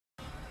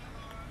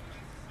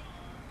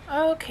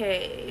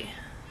Okay,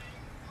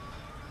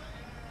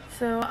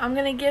 so I'm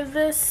gonna give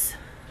this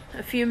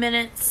a few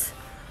minutes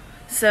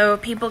so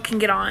people can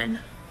get on.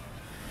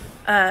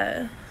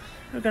 We're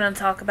gonna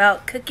talk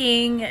about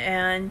cooking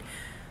and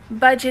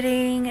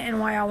budgeting and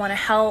why I want to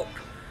help.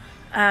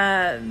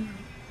 Why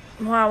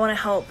I want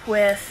to help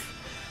with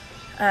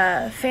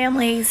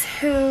families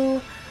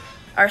who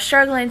are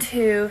struggling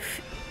to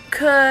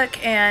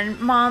cook and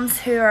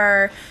moms who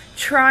are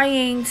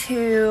trying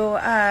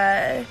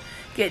to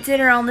get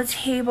dinner on the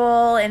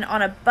table and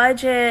on a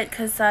budget,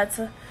 because that's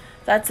a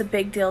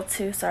big deal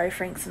too. Sorry,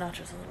 Frank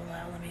Sinatra's a little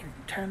loud. Let me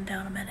turn him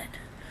down a minute.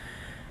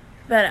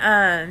 But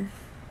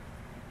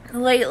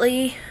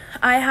lately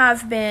I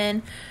have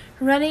been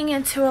running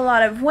into a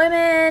lot of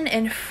women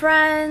and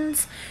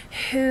friends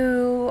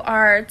who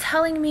are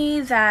telling me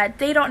that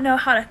they don't know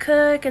how to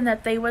cook and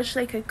that they wish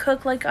they could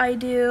cook like I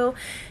do,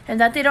 and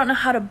that they don't know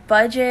how to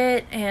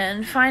budget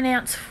and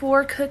finance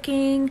for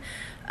cooking.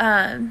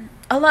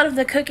 A lot of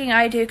the cooking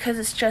I do, because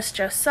it's just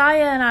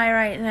Josiah and I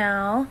right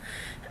now.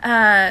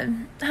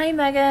 Hi,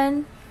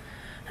 Megan.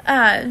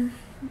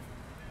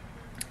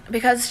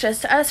 Because it's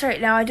just us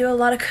right now, I do a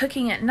lot of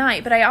cooking at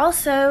night. But I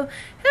also,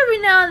 every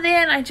now and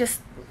then, I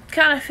just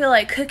kind of feel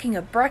like cooking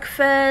a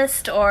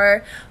breakfast,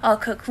 or I'll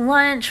cook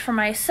lunch for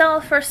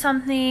myself or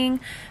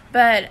something.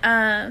 But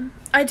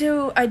I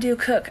do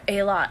cook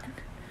a lot,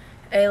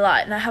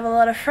 and I have a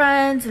lot of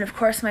friends, and of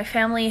course my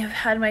family have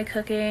had my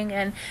cooking,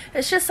 and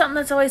it's just something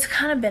that's always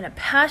kind of been a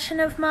passion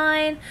of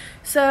mine.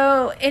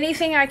 So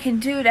anything I can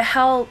do to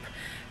help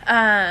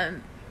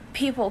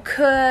people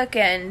cook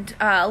and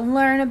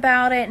learn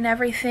about it and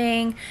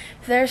everything.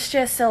 There's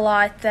just a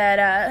lot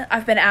that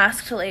I've been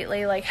asked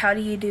lately, like, how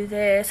do you do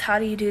this, how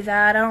do you do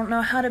that? I don't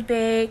know how to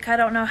bake, I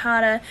don't know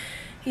how to,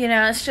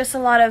 it's just a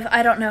lot of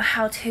I don't know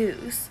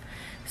how-tos.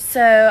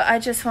 So I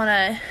just want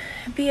to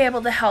be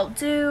able to help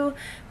do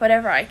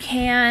whatever I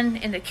can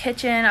in the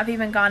kitchen. I've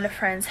even gone to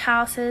friends'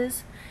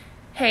 houses.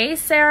 Hey,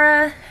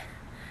 Sarah,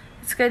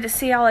 it's good to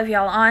see all of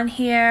y'all on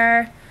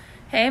here.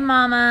 Hey,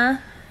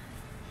 Mama.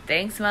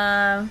 Thanks,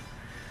 Mom.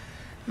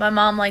 My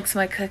mom likes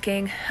my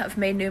cooking. I've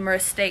made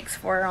numerous steaks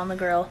for her on the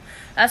grill.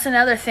 That's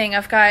another thing.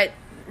 I've got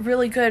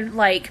really good,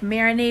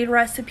 marinade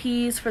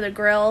recipes for the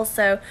grill.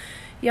 So,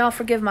 y'all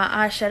forgive my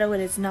eyeshadow.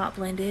 It is not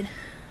blended.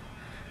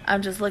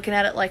 I'm just looking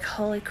at it like,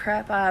 holy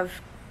crap,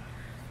 I've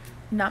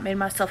not made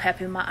myself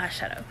happy with my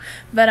eyeshadow.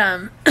 But,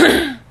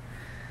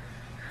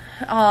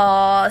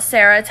 aw,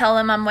 Sarah, tell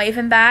them I'm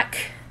waving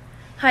back.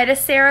 Hi to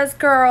Sarah's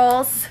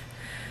girls.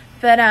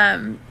 But,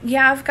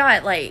 yeah, I've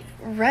got,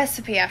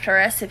 recipe after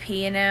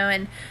recipe,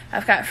 and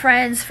I've got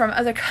friends from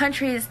other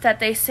countries that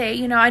they say,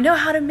 I know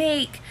how to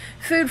make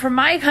food from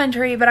my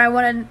country, but I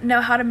want to know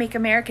how to make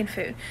American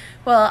food.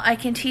 Well, I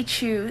can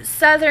teach you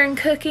Southern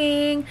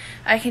cooking.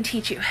 I can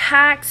teach you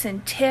hacks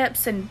and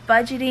tips and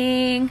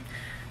budgeting.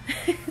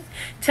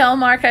 Tell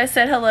Mark I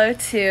said hello,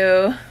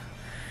 too.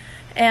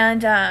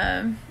 And,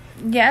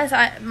 yes,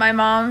 my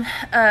mom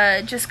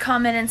just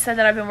commented and said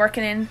that I've been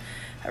working in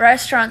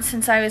restaurants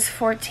since I was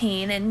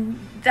 14, and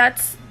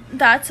that's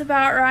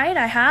about right.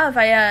 I have.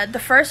 The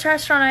first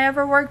restaurant I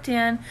ever worked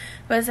in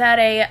was at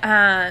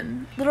a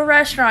little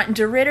restaurant in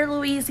DeRidder,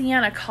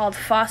 Louisiana called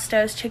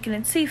Fausto's Chicken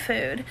and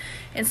Seafood.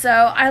 And so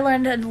I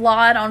learned a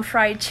lot on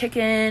fried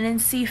chicken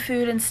and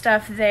seafood and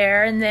stuff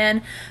there. And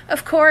then,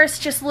 of course,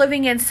 just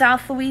living in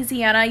South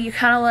Louisiana, you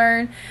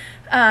kind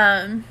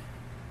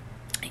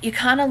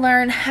of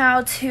learn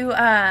how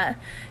to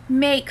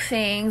make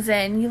things,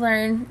 and you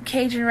learn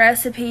Cajun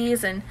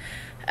recipes, and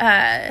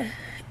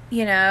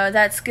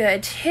that's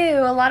good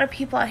too. A lot of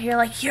people out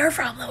here you're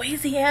from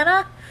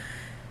Louisiana?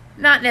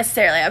 Not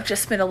necessarily. I've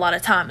just spent a lot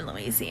of time in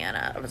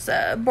Louisiana. I was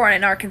born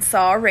in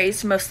Arkansas,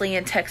 raised mostly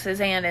in Texas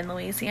and in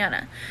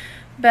Louisiana.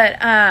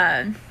 But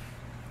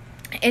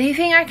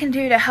anything I can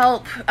do to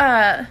help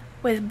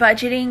with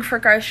budgeting for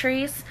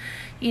groceries.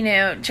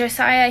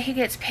 Josiah, he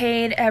gets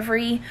paid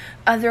every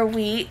other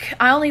week.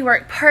 I only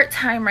work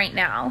part-time right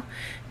now,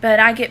 but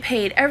I get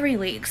paid every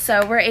week,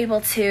 so we're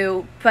able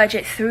to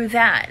budget through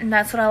that, and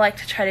that's what I like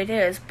to try to do,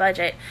 is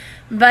budget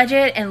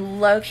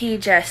and low-key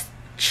just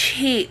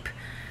cheap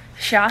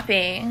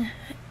shopping.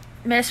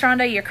 Miss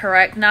Rhonda, you're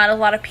correct. Not a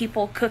lot of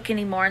people cook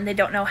anymore, and they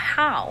don't know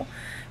how,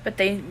 but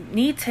they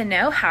need to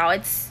know how.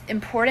 It's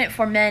important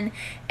for men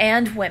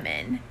and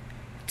women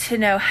to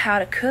know how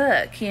to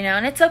cook,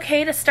 and it's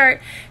okay to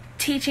start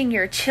teaching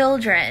your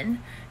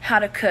children how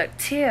to cook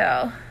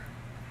too.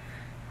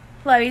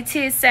 Love you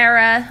too,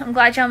 Sarah. I'm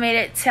glad y'all made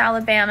it to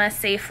Alabama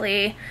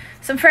safely.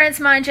 Some friends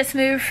of mine just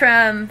moved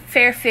from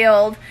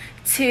Fairfield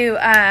to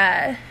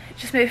Alabama,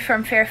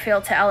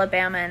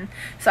 and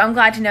so I'm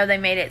glad to know they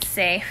made it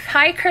safe.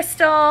 Hi,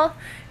 Crystal.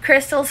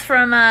 Crystal's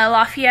from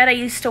Lafayette. I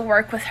used to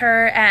work with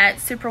her at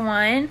Super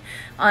One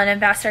on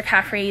Ambassador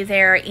Caffrey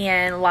there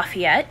in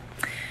Lafayette.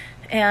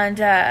 And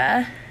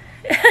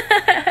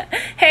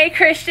hey,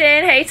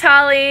 Christian. Hey,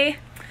 Tolly.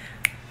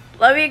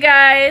 Love you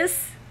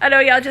guys. I know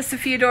y'all just a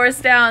few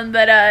doors down,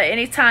 but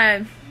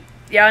anytime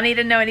y'all need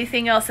to know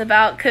anything else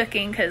about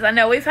cooking, because I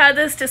know we've had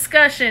this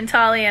discussion,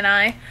 Tolly and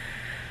I.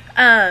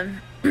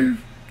 you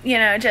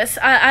know, just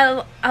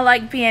I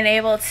like being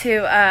able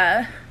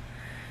to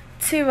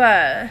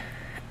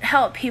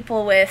help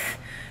people with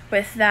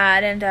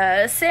that.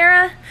 And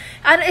Sarah,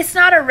 it's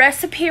not a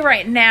recipe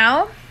right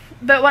now,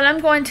 but what I'm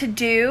going to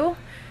do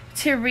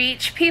to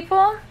reach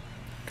people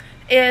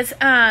is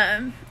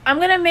I'm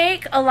going to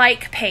make a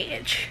like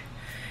page,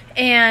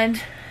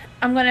 and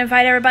I'm going to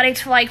invite everybody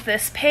to like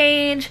this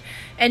page,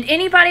 and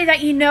anybody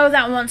that you know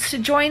that wants to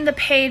join the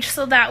page,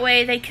 so that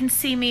way they can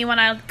see me when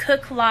I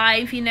cook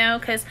live, you know,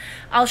 because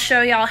I'll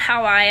show y'all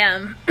how I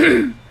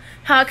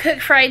how I cook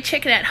fried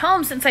chicken at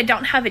home, since I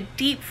don't have a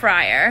deep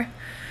fryer.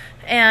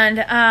 And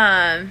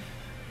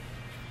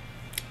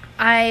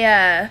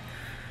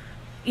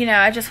you know,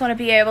 I just want to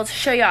be able to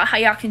show y'all how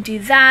y'all can do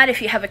that.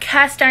 If you have a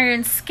cast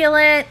iron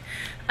skillet,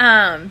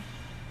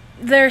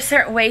 there are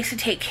certain ways to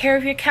take care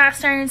of your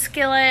cast iron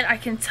skillet. I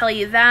can tell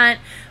you that.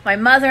 My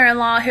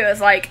mother-in-law, who is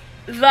like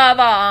the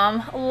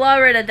bomb, love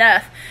her to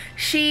death,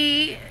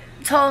 she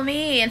told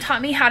me and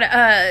taught me how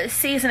to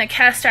season a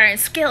cast iron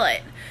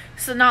skillet.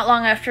 So not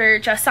long after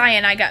Josiah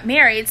and I got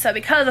married, so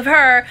because of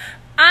her,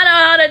 I know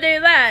how to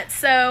do that.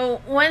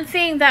 So one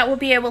thing that we'll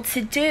be able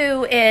to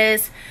do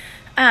is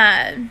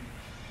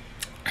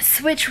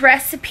switch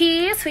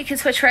recipes. We can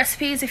switch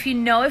recipes. If you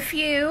know a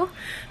few,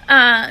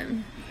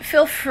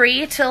 feel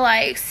free to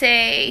like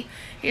say,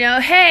 you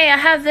know, hey, I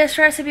have this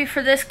recipe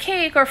for this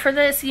cake or for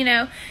this, you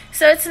know.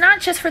 So it's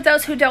not just for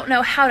those who don't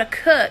know how to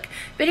cook,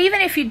 but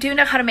even if you do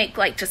know how to make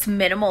like just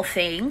minimal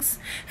things,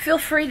 feel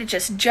free to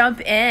just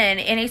jump in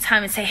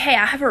anytime and say, hey,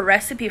 I have a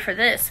recipe for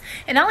this.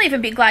 And I'll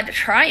even be glad to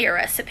try your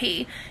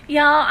recipe.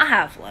 Y'all, I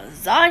have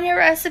lasagna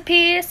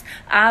recipes.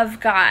 I've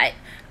got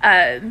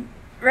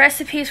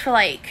recipes for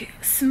like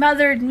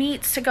smothered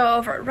meats to go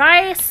over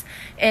rice.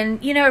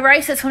 And you know,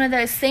 rice is one of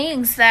those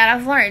things that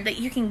I've learned that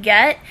you can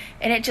get,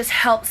 and it just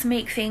helps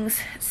make things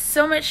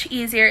so much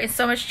easier and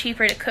so much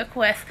cheaper to cook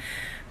with,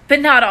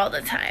 but not all the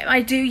time.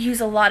 I do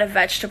use a lot of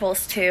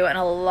vegetables too, and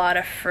a lot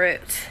of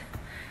fruit.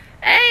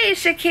 Hey,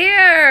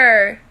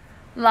 Shakir!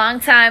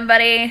 Long time,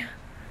 buddy.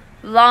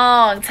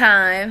 Long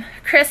time.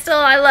 Crystal,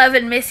 I love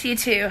and miss you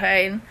too,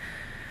 hey.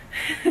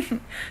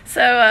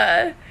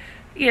 So,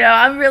 you know,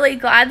 I'm really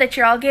glad that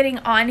you're all getting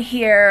on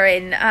here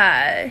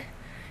and,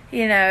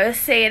 you know,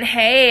 saying,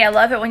 hey, I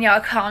love it when y'all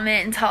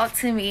comment and talk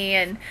to me.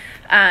 And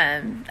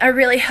I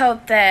really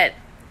hope that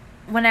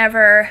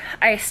whenever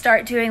I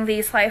start doing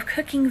these live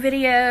cooking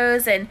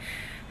videos, and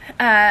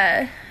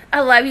I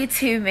love you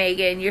too,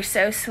 Megan. You're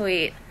so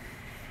sweet.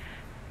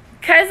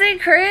 Cousin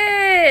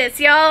Chris,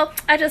 y'all,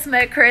 I just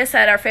met Chris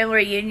at our family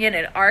reunion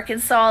in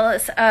Arkansas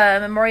this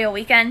Memorial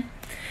weekend,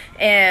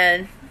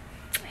 and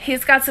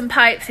he's got some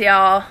pipes,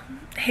 y'all.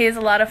 He's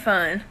a lot of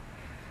fun.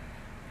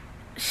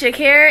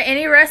 Shakir,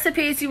 any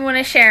recipes you want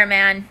to share,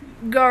 man,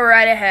 go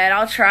right ahead.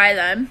 I'll try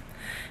them.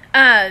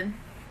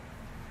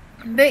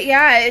 But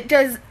yeah,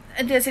 does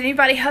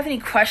anybody have any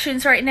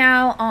questions right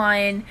now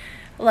on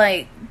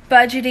like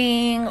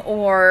budgeting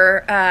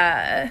or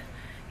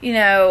you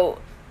know,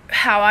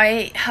 how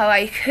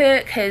I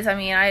cook? Because I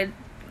mean, I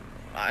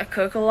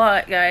cook a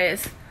lot,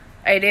 guys.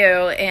 I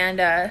do,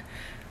 and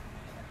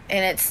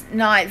it's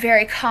not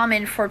very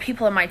common for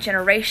people in my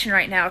generation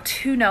right now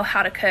to know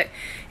how to cook.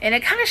 And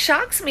it kind of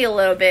shocks me a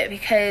little bit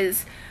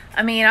because,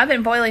 I mean, I've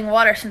been boiling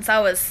water since I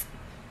was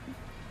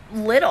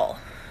little,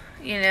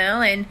 you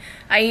know, and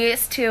I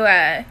used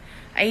to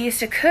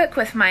cook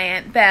with my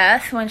Aunt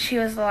Beth when she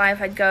was alive.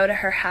 I'd go to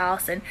her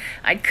house and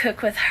I'd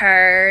cook with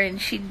her,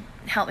 and she'd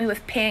help me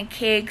with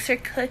pancakes or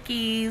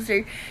cookies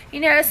or, you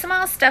know,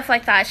 small stuff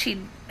like that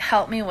she'd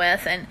help me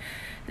with. And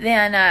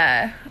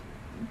then,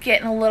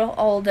 getting a little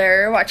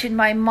older, watching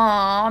my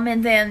mom,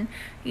 and then,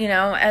 you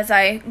know, as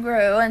I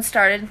grew and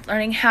started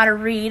learning how to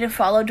read and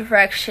follow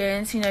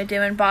directions, you know,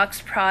 doing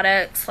boxed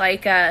products,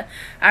 like, I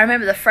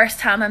remember the first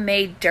time I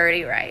made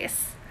dirty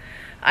rice.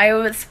 I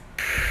was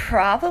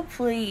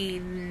probably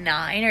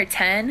 9 or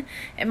 10,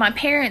 and my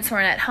parents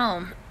weren't at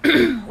home.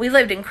 We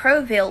lived in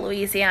Crowville,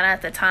 Louisiana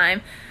at the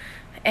time,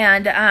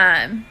 and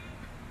the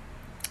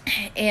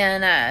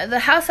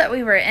house that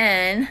we were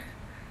in,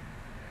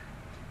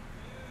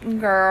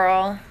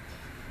 girl,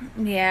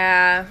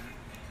 yeah,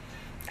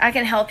 I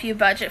can help you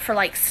budget for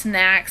like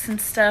snacks and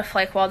stuff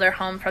like while they're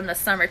home from the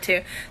summer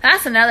too.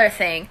 That's another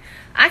thing.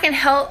 I can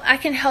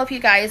help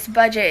you guys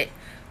budget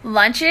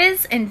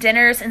lunches and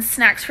dinners and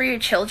snacks for your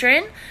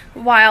children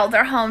while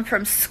they're home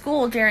from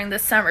school during the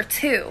summer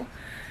too.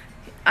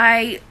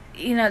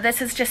 You know, this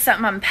is just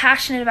something I'm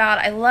passionate about.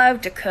 I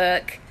love to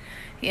cook.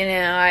 You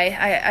know,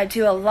 I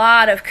do a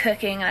lot of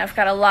cooking, and I've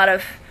got a lot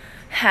of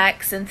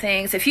hacks and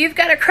things. If you've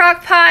got a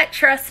crock pot,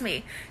 trust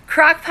me,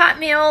 crock pot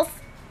meals,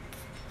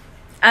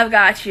 I've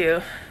got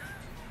you.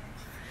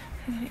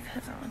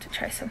 Because I want to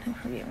try something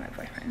for you and my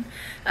boyfriend.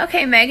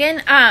 Okay,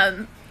 Megan,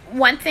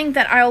 one thing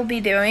that I'll be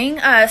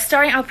doing,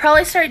 I'll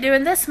probably start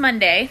doing this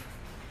Monday.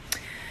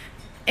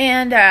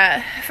 And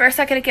first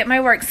I gotta get my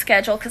work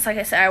schedule, because like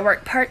I said, I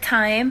work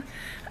part-time.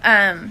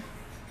 I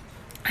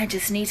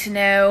just need to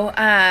know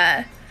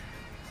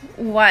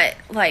what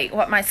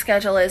my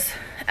schedule is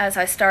as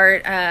I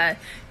start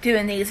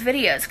doing these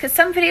videos, because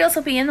some videos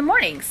will be in the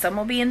morning, some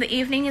will be in the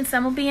evening, and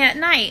some will be at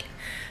night.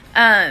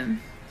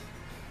 Some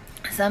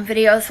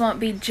videos won't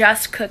be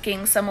just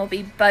cooking, some will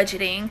be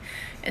budgeting,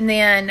 and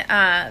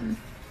then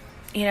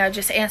you know,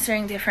 just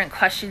answering different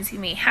questions you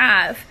may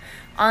have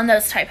on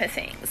those type of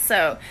things.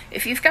 So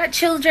if you've got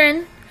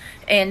children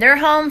and they're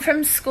home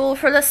from school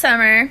for the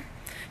summer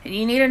and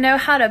you need to know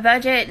how to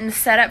budget and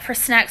set up for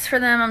snacks for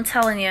them, I'm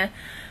telling you,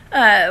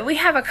 we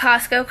have a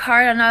Costco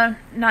card. I know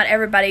not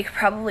everybody could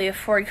probably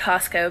afford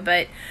Costco,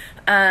 but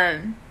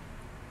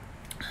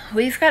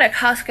we've got a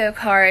Costco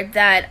card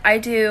that I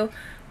do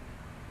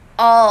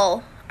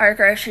all our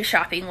grocery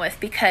shopping with,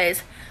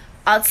 because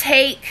I'll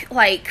take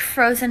like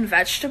frozen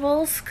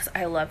vegetables, because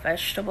I love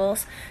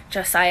vegetables.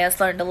 Josiah's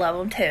learned to love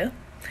them too.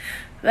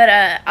 But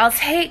I'll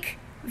take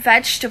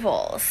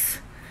vegetables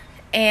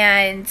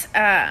and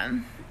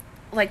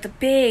like the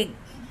big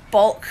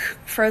bulk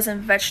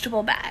frozen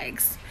vegetable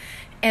bags,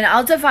 and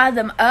I'll divide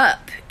them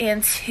up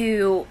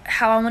into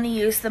how I want to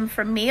use them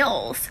for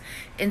meals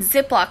in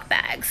Ziploc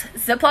bags.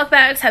 Ziploc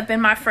bags have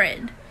been my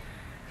friend.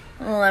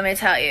 Let me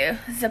tell you,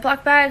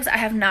 Ziploc bags I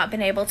have not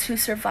been able to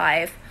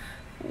survive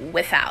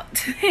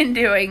without in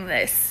doing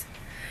this.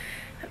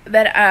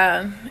 But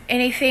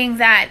anything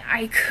that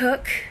I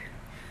cook,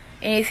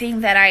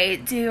 anything that I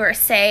do or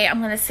say, I'm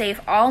going to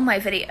save all my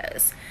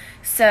videos.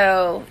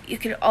 So you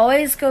can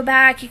always go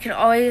back, you can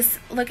always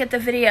look at the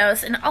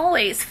videos, and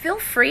always feel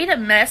free to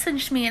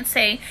message me and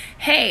say,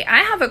 hey, I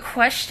have a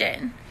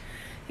question.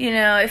 You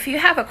know, if you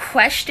have a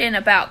question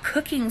about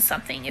cooking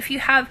something, if you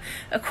have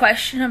a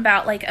question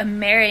about like a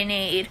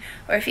marinade,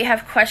 or if you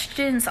have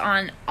questions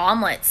on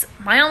omelets.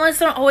 My omelets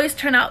don't always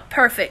turn out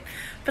perfect,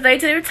 but they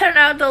do turn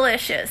out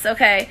delicious,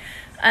 okay?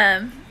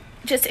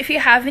 Just if you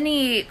have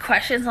any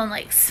questions on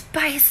like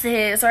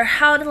spices or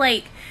how to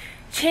like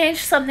change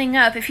something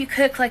up, if you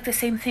cook like the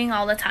same thing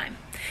all the time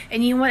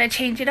and you want to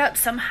change it up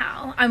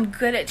somehow, I'm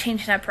good at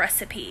changing up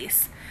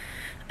recipes.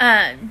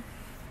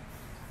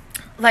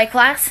 Like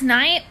last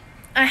night,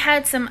 I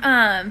had some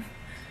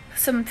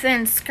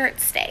thin skirt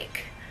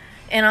steak,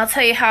 and I'll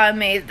tell you how I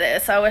made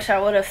this. I wish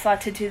I would have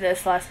thought to do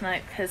this last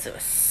night, because it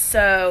was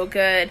so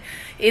good.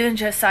 Even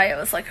Josiah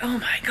was like, oh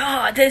my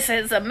god, this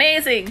is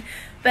amazing.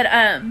 But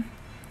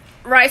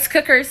rice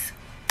cookers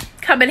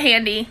come in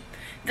handy.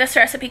 This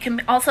recipe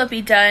can also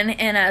be done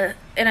in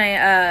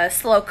a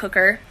slow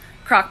cooker,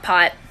 crock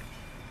pot,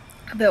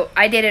 but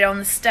I did it on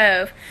the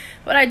stove.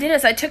 What I did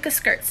is I took a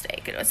skirt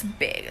steak. It was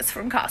big. It's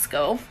from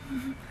Costco.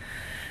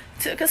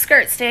 Took a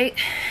skirt steak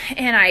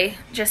and I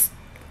just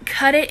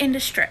cut it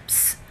into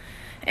strips,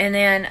 and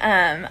then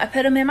I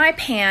put them in my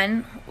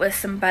pan with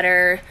some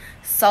butter,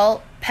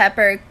 salt,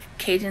 pepper,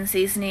 Cajun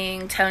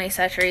seasoning, Tony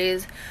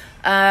Chachere's.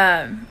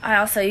 I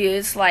also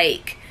use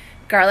like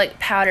garlic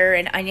powder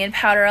and onion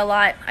powder a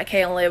lot. I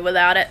can't live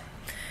without it.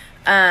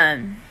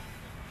 I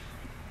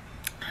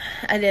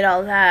did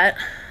all that.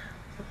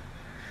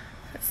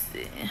 Let's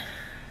see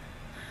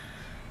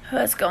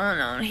what's going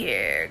on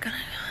here.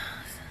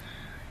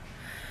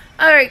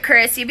 Alright,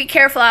 Chris, you be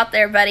careful out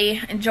there,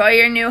 buddy. Enjoy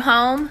your new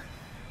home.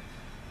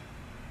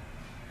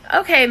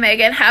 Okay,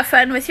 Megan, have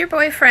fun with your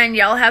boyfriend.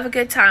 Y'all have a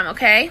good time,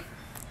 okay?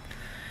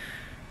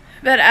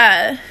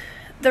 But,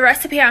 the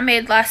recipe I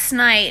made last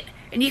night,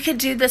 and you could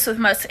do this with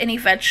most any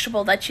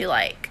vegetable that you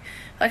like.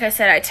 Like I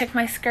said, I took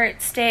my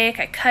skirt steak,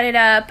 I cut it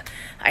up,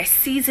 I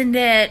seasoned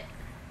it,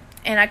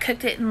 and I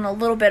cooked it in a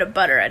little bit of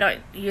butter. I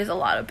don't use a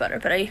lot of butter,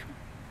 but I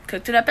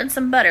cooked it up in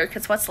some butter,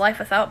 because what's life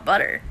without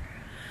butter?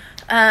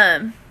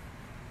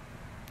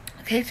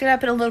 Cooked it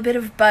up in a little bit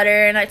of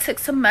butter, and I took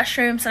some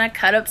mushrooms and I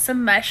cut up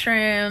some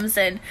mushrooms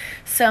and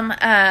some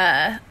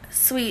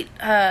sweet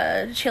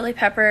chili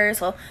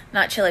peppers. Well,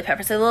 not chili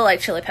peppers, they look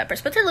like chili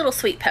peppers, but they're little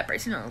sweet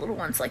peppers, you know, little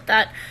ones like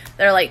that.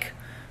 They're like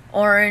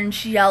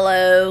orange,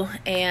 yellow,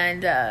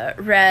 and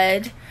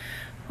red.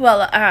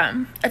 Well,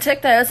 I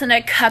took those and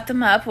I cut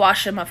them up,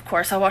 washed them, of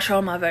course. I wash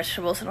all my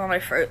vegetables and all my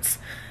fruits.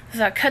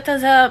 So I cut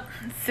those up,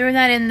 threw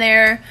that in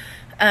there.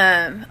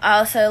 I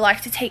also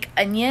like to take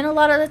onion a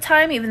lot of the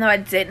time, even though I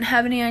didn't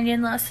have any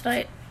onion last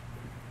night.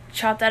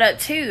 Chop that up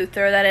too,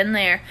 throw that in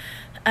there.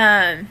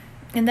 And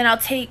then I'll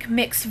take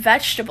mixed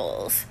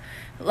vegetables,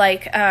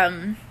 like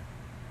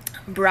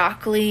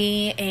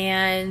broccoli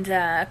and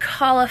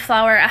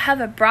cauliflower. I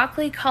have a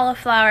broccoli,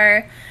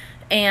 cauliflower,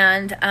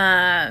 and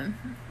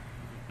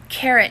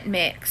carrot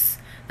mix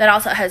that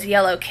also has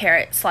yellow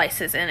carrot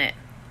slices in it.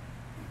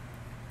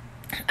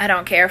 I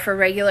don't care for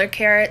regular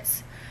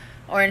carrots.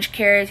 Orange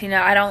carrots, you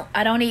know, I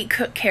don't eat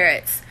cooked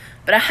carrots,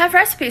 but I have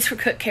recipes for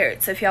cooked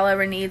carrots if y'all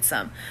ever need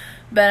some.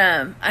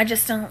 But I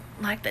just don't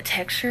like the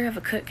texture of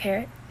a cooked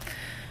carrot.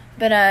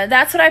 But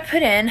that's what I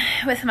put in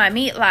with my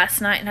meat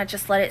last night, and I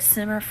just let it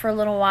simmer for a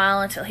little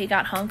while until he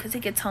got home, because he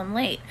gets home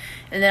late.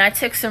 And then I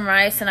took some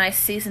rice and I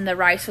seasoned the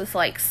rice with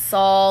like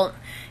salt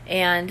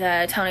and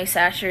Tony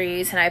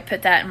Chachere's, and I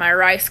put that in my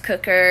rice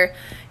cooker.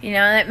 You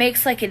know, and it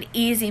makes like an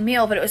easy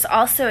meal, but it was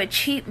also a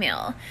cheap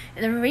meal.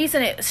 And the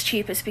reason it was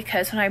cheap is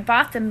because when I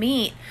bought the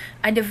meat,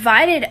 I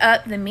divided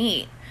up the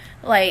meat.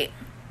 Like,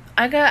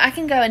 I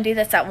can go and do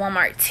this at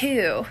Walmart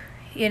too.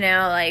 You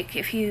know, like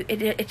if you,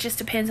 it just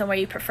depends on where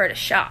you prefer to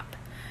shop.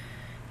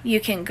 You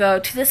can go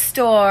to the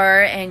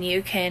store and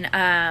you can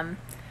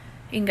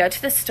go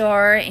to the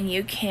store and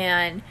you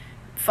can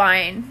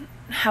find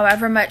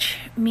however much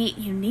meat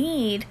you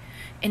need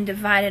and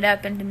divide it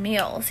up into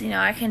meals. You know,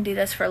 I can do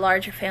this for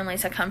larger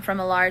families. I come from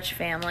a large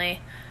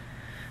family.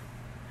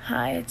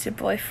 Hi, it's your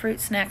boy Fruit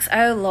Snacks.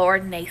 Oh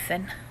Lord,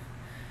 Nathan.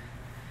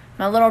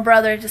 My little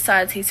brother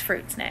decides he's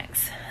Fruit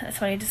Snacks. That's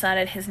what he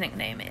decided his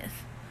nickname is.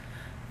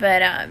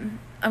 But I'm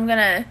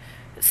gonna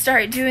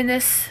start doing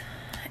this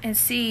and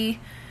see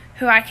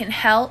who I can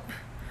help.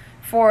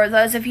 For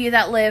those of you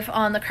that live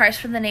on the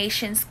Christ for the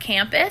Nations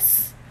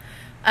campus,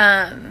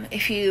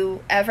 if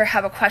you ever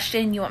have a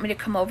question, you want me to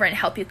come over and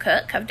help you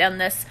cook, I've done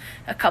this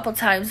a couple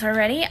times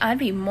already, I'd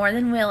be more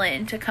than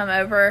willing to come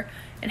over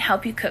and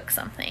help you cook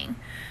something.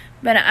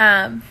 But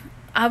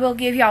I will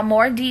give y'all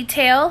more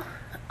detail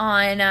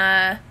on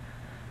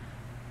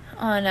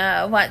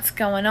what's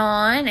going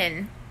on,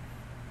 and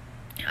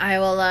I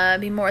will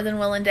be more than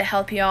willing to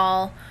help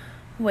y'all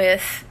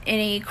with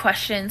any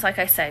questions. Like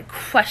I said,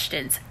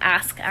 questions.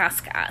 Ask.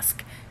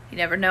 You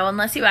never know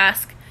unless you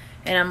ask,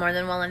 and I'm more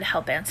than willing to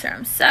help answer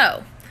them.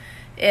 So,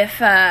 if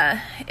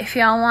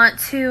y'all want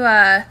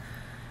to,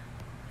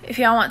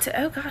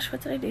 oh gosh,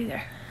 what did I do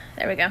there?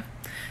 There we go.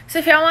 So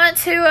if y'all want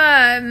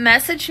to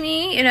message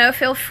me, you know,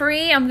 feel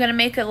free. I'm gonna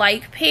make a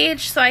like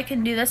page so I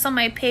can do this on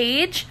my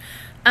page.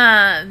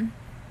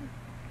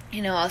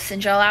 You know, I'll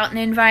send y'all out an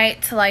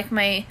invite to like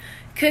my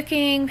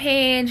cooking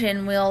page,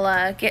 and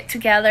we'll get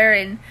together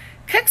and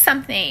cook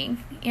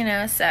something, you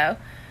know. So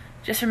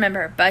just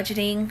remember,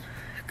 budgeting,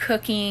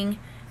 cooking,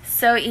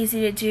 so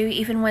easy to do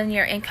even when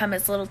your income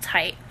is a little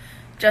tight.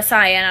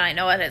 Josiah and I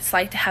know what it's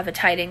like to have a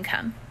tight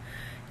income,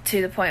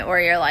 to the point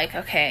where you're like,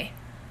 okay,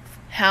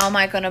 how am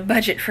I going to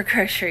budget for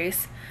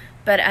groceries?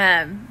 But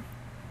I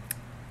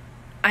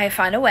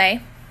find a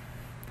way,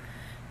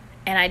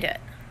 and I do it.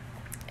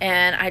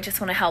 And I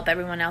just want to help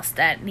everyone else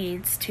that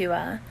needs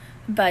to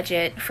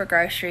budget for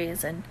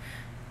groceries and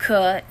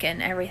cook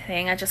and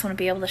everything. I just want to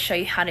be able to show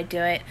you how to do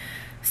it.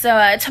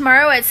 So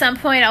tomorrow at some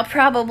point I'll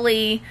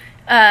probably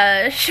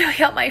show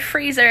y'all my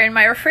freezer and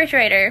my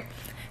refrigerator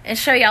and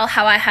show y'all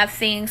how I have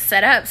things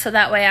set up, so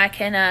that way I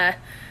can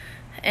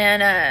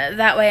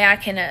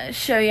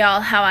show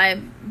y'all how I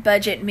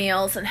budget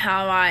meals and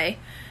how I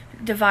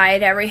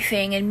divide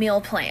everything in meal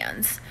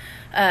plans.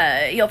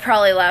 You'll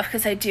probably laugh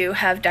because I do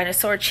have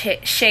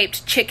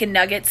dinosaur-shaped chicken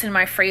nuggets in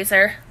my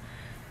freezer.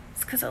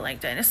 It's because I like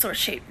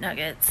dinosaur-shaped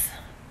nuggets.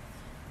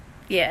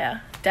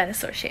 Yeah,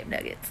 dinosaur-shaped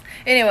nuggets.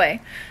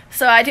 Anyway,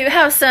 so I do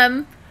have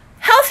some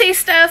healthy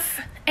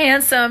stuff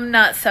and some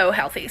not so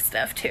healthy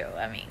stuff too.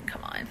 I mean,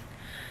 come on.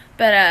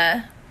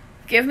 But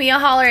give me a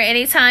holler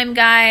anytime,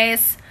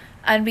 guys.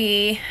 I'd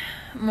be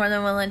more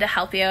than willing to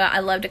help you. I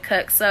love to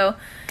cook, so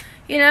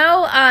you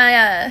know,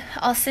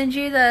 I'll send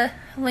you the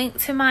link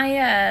to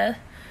my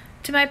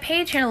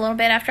page here in a little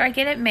bit after I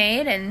get it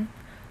made, and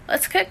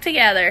let's cook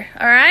together.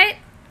 All right?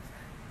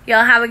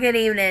 Y'all have a good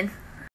evening.